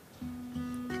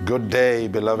Good day,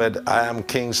 beloved. I am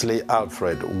Kingsley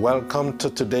Alfred. Welcome to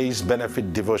today's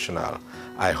Benefit Devotional.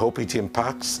 I hope it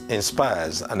impacts,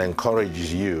 inspires, and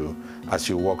encourages you as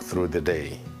you walk through the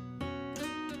day.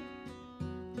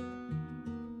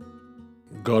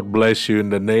 God bless you in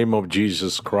the name of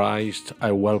Jesus Christ.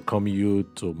 I welcome you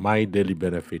to my Daily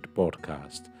Benefit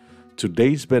podcast.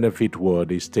 Today's benefit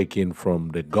word is taken from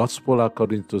the Gospel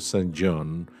according to St.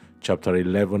 John, chapter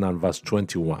 11 and verse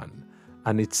 21.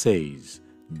 And it says,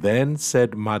 Then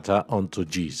said Martha unto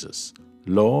Jesus,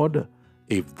 Lord,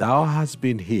 if thou hadst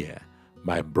been here,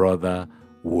 my brother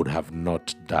would have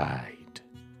not died.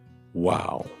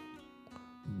 Wow,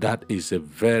 that is a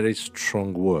very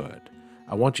strong word.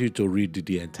 I want you to read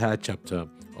the entire chapter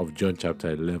of John chapter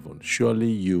 11.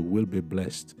 Surely you will be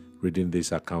blessed reading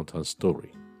this account and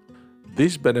story.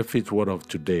 This benefit word of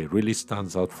today really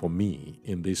stands out for me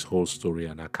in this whole story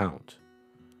and account.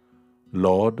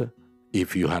 Lord,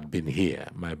 if you had been here,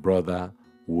 my brother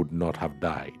would not have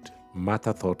died,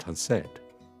 Martha thought and said.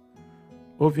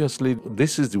 Obviously,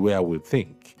 this is the way I would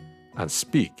think and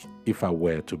speak if I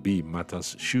were to be in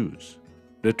Martha's shoes.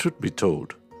 The truth be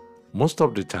told, most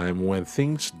of the time when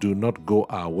things do not go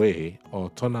our way or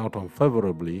turn out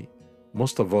unfavorably,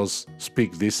 most of us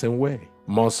speak this same way,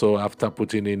 more so after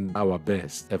putting in our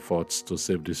best efforts to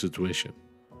save the situation.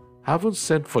 Having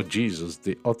sent for Jesus,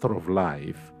 the author of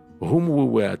life, whom we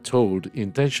were told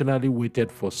intentionally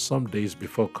waited for some days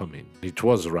before coming, it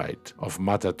was right of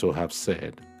Martha to have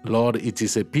said, Lord, it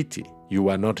is a pity you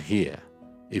were not here.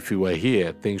 If you were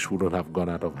here, things wouldn't have gone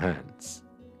out of hands.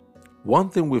 One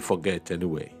thing we forget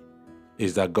anyway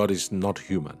is that God is not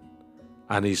human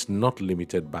and is not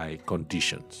limited by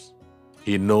conditions.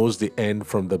 He knows the end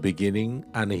from the beginning,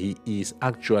 and He is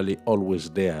actually always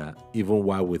there even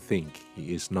while we think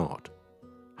He is not.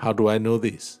 How do I know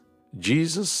this?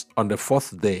 Jesus, on the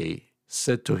fourth day,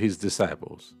 said to His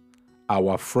disciples,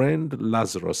 Our friend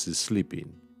Lazarus is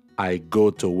sleeping. I go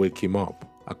to wake him up,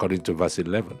 according to verse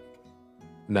 11.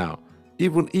 Now,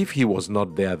 even if He was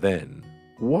not there then,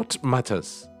 what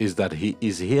matters is that He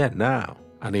is here now,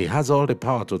 and He has all the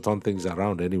power to turn things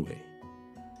around anyway.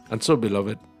 And so,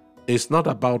 beloved, it's not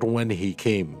about when He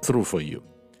came through for you.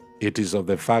 It is of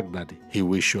the fact that He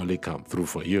will surely come through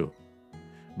for you.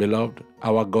 Beloved,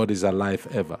 our God is alive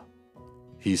ever.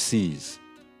 He sees,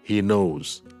 He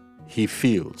knows, He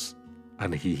feels,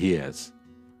 and He hears.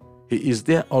 He is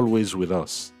there always with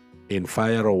us, in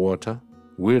fire or water,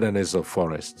 wilderness or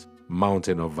forest,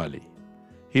 mountain or valley.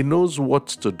 He knows what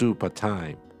to do per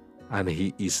time, and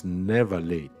He is never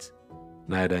late,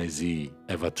 neither is He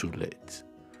ever too late.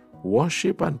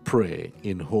 Worship and pray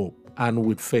in hope and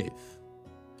with faith.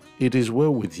 It is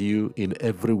well with you in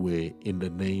every way in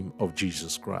the name of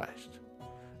Jesus Christ.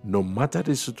 No matter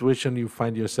the situation you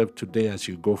find yourself today as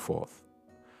you go forth,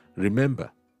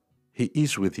 remember, He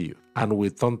is with you and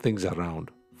will turn things around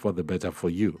for the better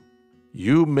for you.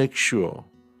 You make sure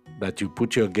that you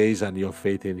put your gaze and your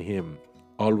faith in Him,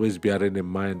 always bearing in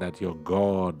mind that your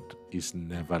God is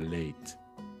never late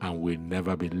and will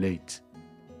never be late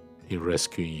in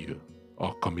rescuing you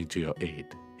or coming to your aid.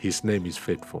 His name is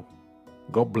faithful.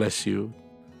 God bless you.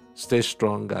 Stay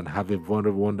strong and have a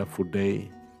wonderful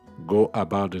day. Go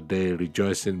about the day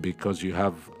rejoicing because you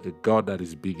have a God that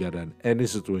is bigger than any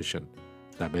situation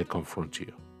that may confront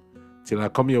you. Till I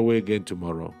come your way again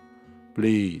tomorrow,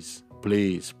 please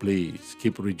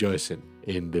keep rejoicing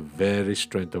in the very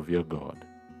strength of your God,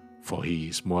 for He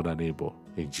is more than able.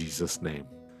 In Jesus' name.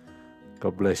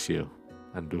 God bless you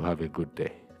and do have a good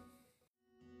day.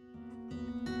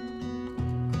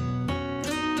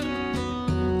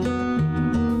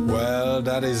 Well,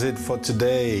 that is it for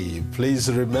today. Please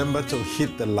remember to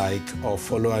hit the like or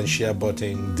follow and share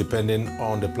button depending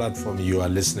on the platform you are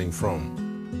listening from.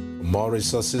 For more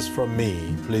resources from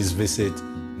me, please visit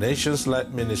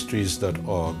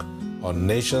nationslightministries.org or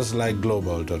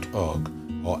nationslightglobal.org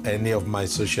or any of my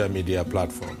social media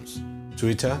platforms.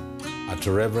 Twitter at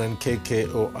Reverend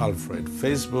KKO Alfred,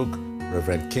 Facebook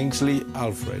Reverend Kingsley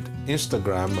Alfred,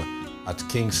 Instagram at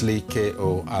Kingsley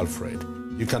KO Alfred.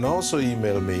 You can also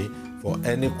email me for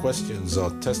any questions or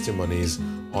testimonies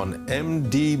on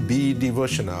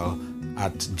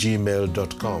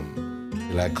mdbdevotional@gmail.com.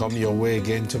 Till I come your way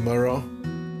again tomorrow,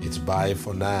 it's bye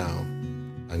for now,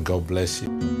 and God bless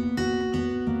you.